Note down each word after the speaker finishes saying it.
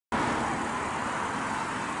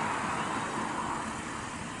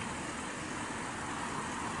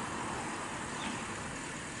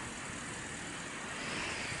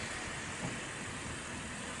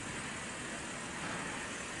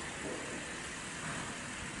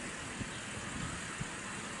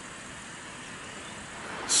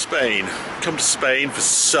Spain. Come to Spain for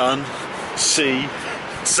sun, sea,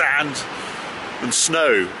 sand and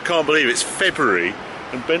snow. Can't believe it's February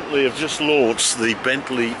and Bentley have just launched the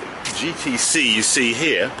Bentley GTC you see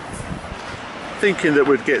here, thinking that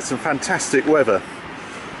we'd get some fantastic weather.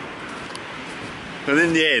 And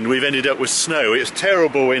in the end we've ended up with snow. It was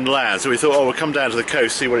terrible inland, so we thought, oh, we'll come down to the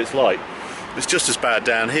coast, see what it's like. It's just as bad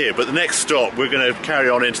down here, but the next stop we're going to carry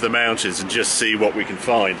on into the mountains and just see what we can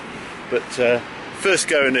find. But first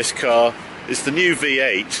go in this car is the new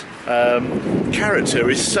V8. Character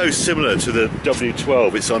is so similar to the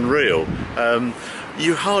W12, it's unreal.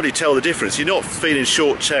 You hardly tell the difference. You're not feeling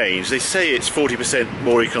shortchanged. They say it's 40%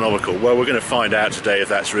 more economical. Well, we're going to find out today if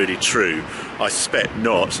that's really true. I suspect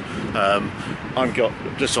not. I've got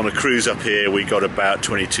just on a cruise up here. We got about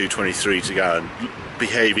 22, 23 to go, and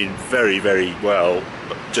behaving very, very well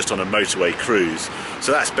just on a motorway cruise.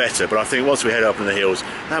 So that's better. But I think once we head up in the hills,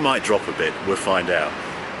 that might drop a bit. We'll find out.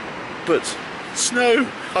 But snow,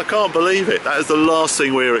 I can't believe it. That is the last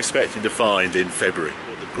thing we were expecting to find in February.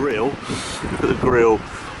 Grill, look at the grill,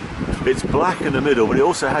 it's black in the middle, but it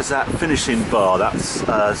also has that finishing bar, that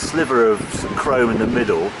sliver of chrome in the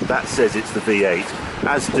middle, that says it's the V8,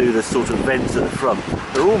 as do the sort of vents at the front.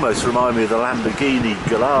 They almost remind me of the Lamborghini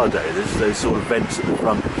Gallardo. There's those sort of vents at the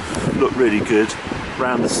front, look really good.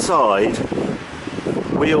 Round the side,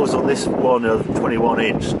 wheels on this one are 21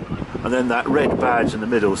 inch, and then that red badge in the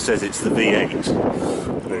middle says it's the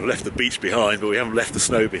V8. We've left the beach behind, but we haven't left the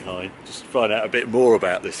snow behind, just to find out a bit more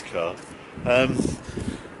about this car.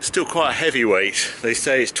 Still quite a heavyweight. They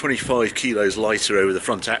say it's 25 kilos lighter over the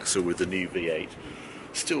front axle with the new V8.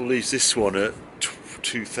 Still leaves this one at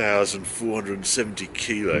 2,470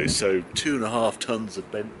 kilos, so 2.5 tons of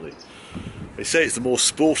Bentley. They say it's the more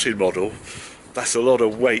sporting model. That's a lot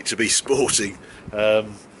of weight to be sporting. The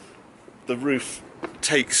roof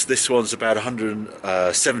takes, this one's about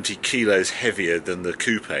 170 kilos heavier than the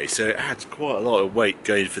coupe, so it adds quite a lot of weight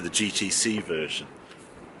going for the GTC version.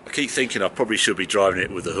 I keep thinking I probably should be driving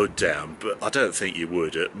it with the hood down, but I don't think you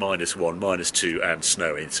would at -1, -2 and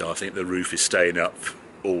snowing, so I think the roof is staying up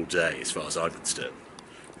all day as far as I'm concerned.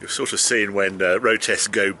 You're sort of seeing when road tests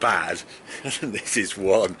go bad, and this is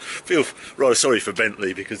one. I feel rather sorry for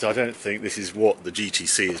Bentley because I don't think this is what the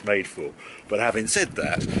GTC is made for. But having said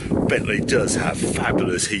that, Bentley does have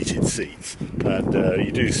fabulous heated seats, and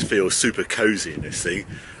you do feel super cosy in this thing.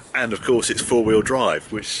 And of course it's four-wheel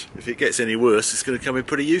drive, which if it gets any worse it's going to come in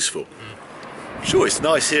pretty useful. Sure, it's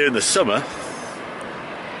nice here in the summer.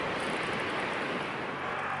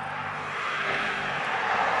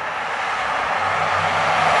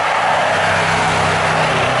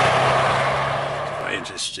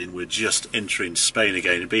 We're just entering Spain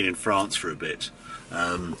again and been in France for a bit.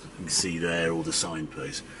 You can see there all the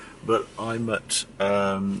signposts. But I'm at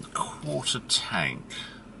Quarter Tank.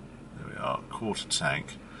 There we are, Quarter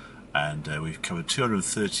Tank, and we've covered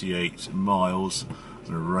 238 miles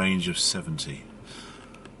and a range of 70.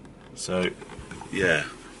 So, yeah,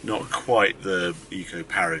 not quite the eco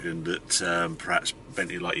paragon that perhaps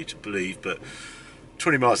Bentley would like you to believe, but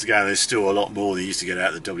 20 miles to go, there's still a lot more than you used to get out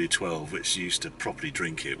of the W12, which used to properly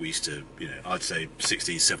drink it. We used to, you know, I'd say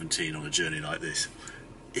 16, 17 on a journey like this.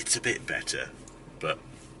 It's a bit better, but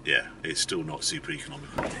yeah, it's still not super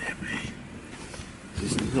economical.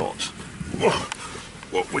 This is not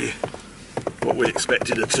what we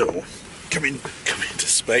expected at all. Coming to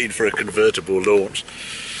Spain for a convertible launch.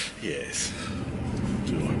 Yes.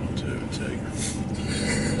 Do I want to overtake?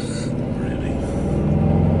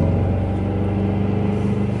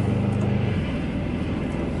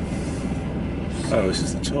 Oh, this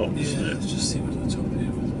is the top, isn't it? Just see what the top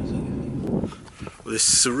here was. Well, this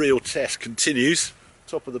surreal test continues.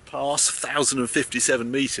 Top of the pass,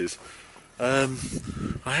 1,057 metres. I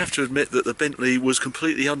have to admit that the Bentley was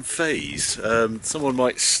completely unfazed. Someone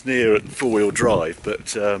might sneer at four-wheel drive,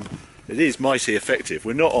 but it is mighty effective.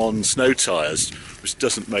 We're not on snow tyres, which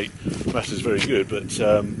doesn't make matters very good, but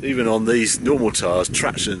even on these normal tyres,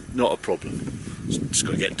 traction, not a problem. Just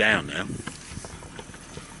got to get down now.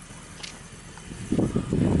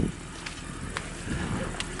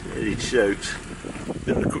 Really choked.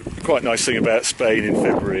 The quite nice thing about Spain in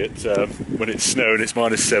February, when it's snow and it's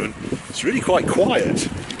 -7, it's really quite quiet.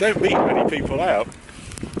 You don't meet many people out.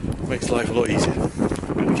 It makes life a lot easier.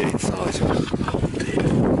 I'm going to get inside. Oh dear.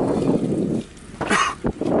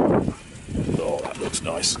 Oh, that looks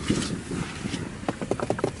nice.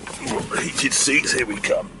 Oh, heated seats, here we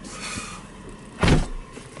come.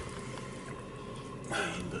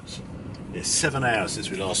 But it's 7 hours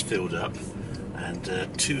since we last filled up. And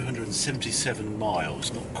 277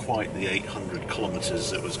 miles, not quite the 800 kilometres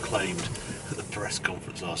that was claimed at the press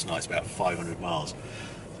conference last night. It's about 500 miles.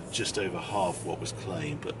 just over half what was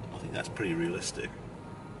claimed, but I think that's pretty realistic.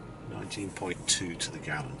 19.2 to the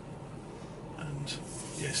gallon. And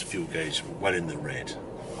yes, fuel gauge well in the red.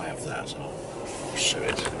 I have that, I'll show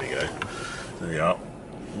it. There we go. There we are.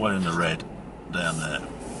 Well in the red down there.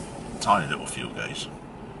 Tiny little fuel gauge.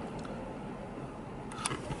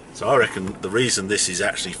 So I reckon the reason this is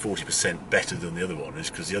actually 40% better than the other one is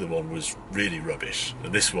because the other one was really rubbish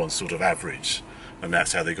and this one's sort of average, and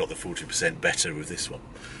that's how they got the 40% better with this one.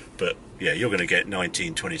 But yeah, you're going to get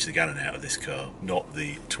 19, 20 to the gallon out of this car, not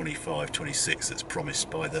the 25, 26 that's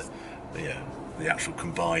promised by the actual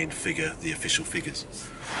combined figure, the official figures.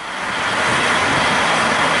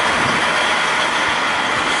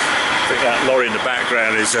 I think that lorry in the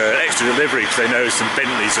background is extra delivery because they know some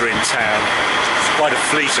Bentleys are in town. There's quite a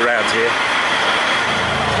fleet around here.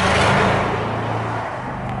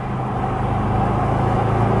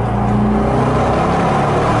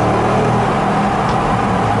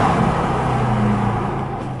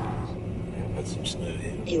 Had some snow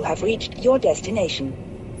here. You have reached your destination.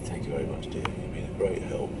 Thank you very much, dear. You've been a great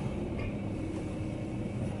help.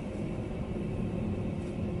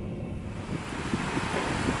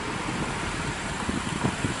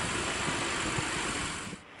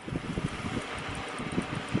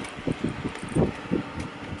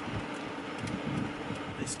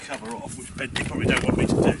 Cover off, which Bentley probably don't want me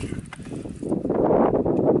to do.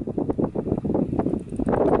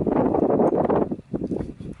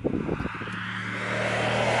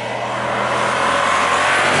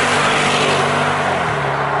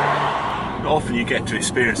 Not often you get to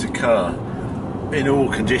experience a car in all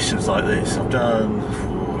conditions like this. I've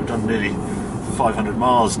done nearly 500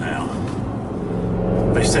 miles now.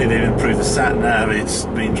 They say they've improved the sat nav. It's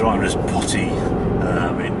been driving as potty.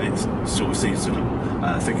 It sort of seems to.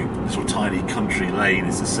 I think a sort of tiny country lane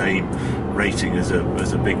is the same rating as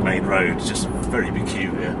a big main road. It's just very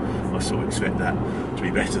peculiar. I sort of expect that to be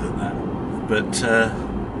better than that. But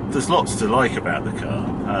there's lots to like about the car.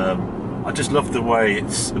 I just love the way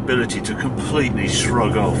its ability to completely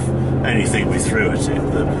shrug off anything we threw at it.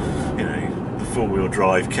 The four-wheel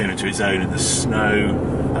drive came into its own in the snow.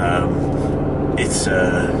 It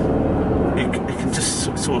can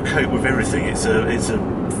just sort of cope with everything. It's a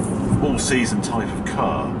all-season type of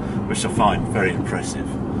car, which I find very impressive.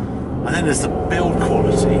 And then there's the build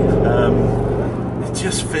quality. It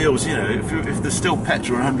just feels, if there's still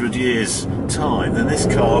petrol in 100 years' time, then this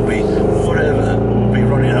car will be whatever, will be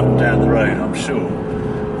running up and down the road, I'm sure.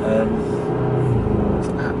 It's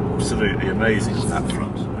absolutely amazing on that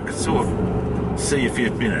front. I can sort of see if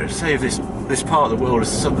say if this part of the world is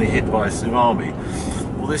suddenly hit by a tsunami.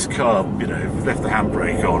 Well, this car, if you left the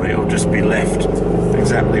handbrake on, it'll just be left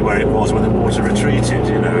exactly where it was when the water retreated.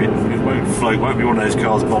 It won't float, won't be one of those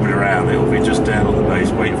cars bobbing around. It'll be just down on the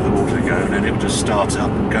base, waiting for the water to go, and then it'll just start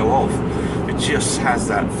up and go off. It just has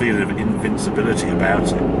that feeling of invincibility about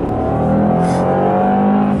it.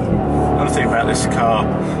 Another thing about this car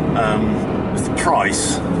is the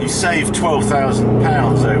price. You save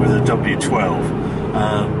 £12,000 over the W12.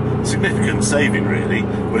 Significant saving really,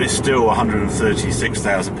 but it's still a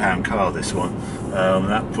 £136,000 car, this one.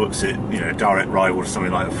 That puts it, direct rival to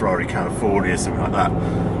something like a Ferrari California, something like that.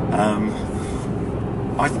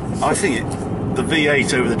 I think the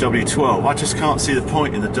V8 over the W12, I just can't see the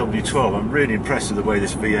point in the W12. I'm really impressed with the way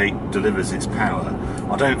this V8 delivers its power.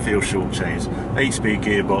 I don't feel shortchanged. 8-speed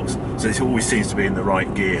gearbox, so it always seems to be in the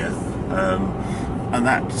right gear. And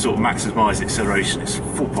that sort of maximises acceleration. It's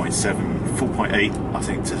 4.7, 4.8 I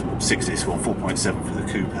think to 6 this one, 4.7 for the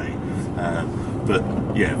coupe. But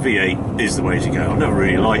yeah, V8 is the way to go. I've never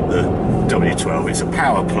really liked the W12. It's a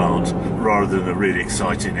power plant rather than a really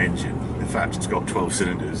exciting engine. In fact, it's got 12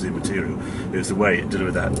 cylinders in material. It was the way it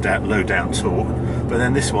delivered that low down torque, but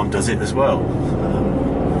then this one does it as well.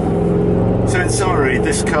 So in summary,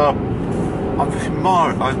 this car, I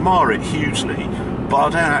admire it hugely, but I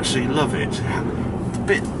don't actually love it. The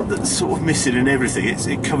bit that's sort of missing in everything,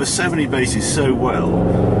 it covers so many bases so well.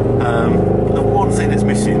 The one thing that's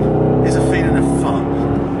missing is a feeling of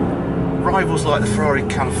fun. Rivals like the Ferrari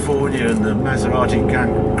California and the Maserati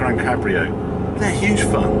Gran Cabrio, they're huge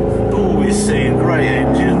fun. Always seeing great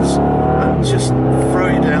engines and just throw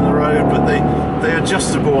you down the road, but they're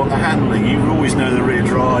adjustable on the handling. You always know the rear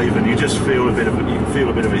drive, and you just feel a bit of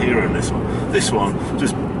a hero in this one. This one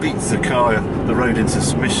just beats the road into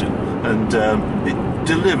submission, and it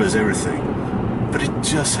delivers everything, but it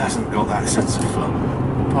just hasn't got that sense of fun.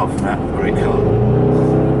 Apart from that, great car.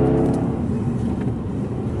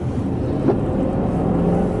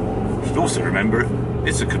 Should also remember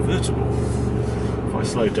it's a convertible. If I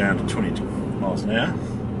slow down to 20 miles an hour,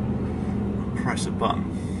 press a button,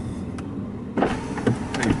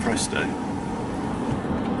 Pretty presto.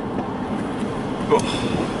 Oh.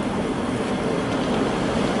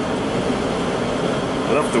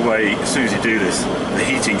 I love the way, as soon as you do this, the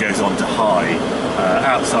heating goes on to high.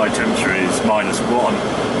 Outside temperature is -1.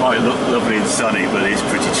 Might look lovely and sunny, but it is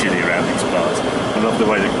pretty chilly around these parts. I love the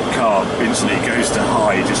way the car instantly goes to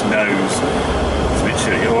high, it just knows it's a bit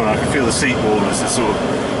chilly. Oh, and I can feel the seat warmers are sort of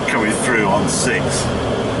coming through on 6.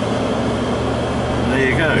 And there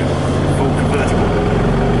you go, full convertible.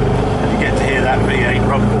 And you get to hear that V8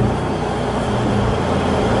 rumble.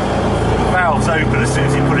 The valves open as soon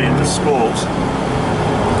as you put it into sport.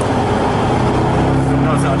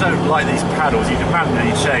 I don't like these paddles, you can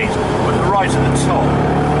manually change, but they're right at the top,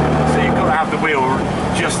 so you've got to have the wheel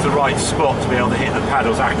just the right spot to be able to hit the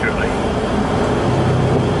paddles accurately.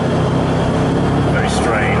 Very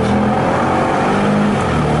strange.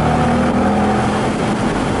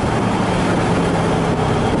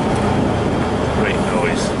 Great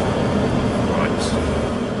noise. Right,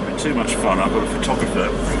 it's been too much fun. I've got a photographer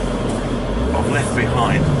I've left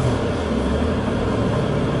behind.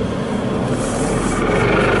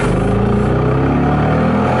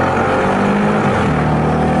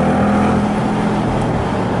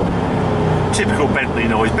 Typical Bentley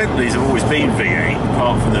noise. Bentleys have always been V8,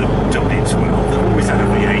 apart from the W12. They've always had a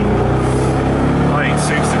V8. I think it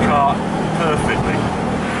suits the car perfectly.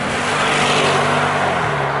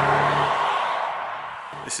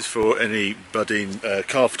 This is for any budding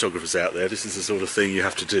car photographers out there. This is the sort of thing you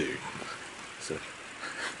have to do. So,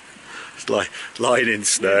 it's like lying in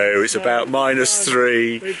snow. It's about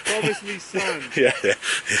 -3. They promised me sun. Yeah,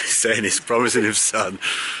 he's saying he's promising him sun.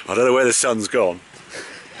 I don't know where the sun's gone.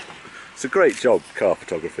 It's a great job, car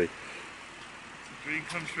photography. Dream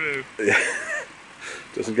come true. Yeah.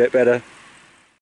 Doesn't get better.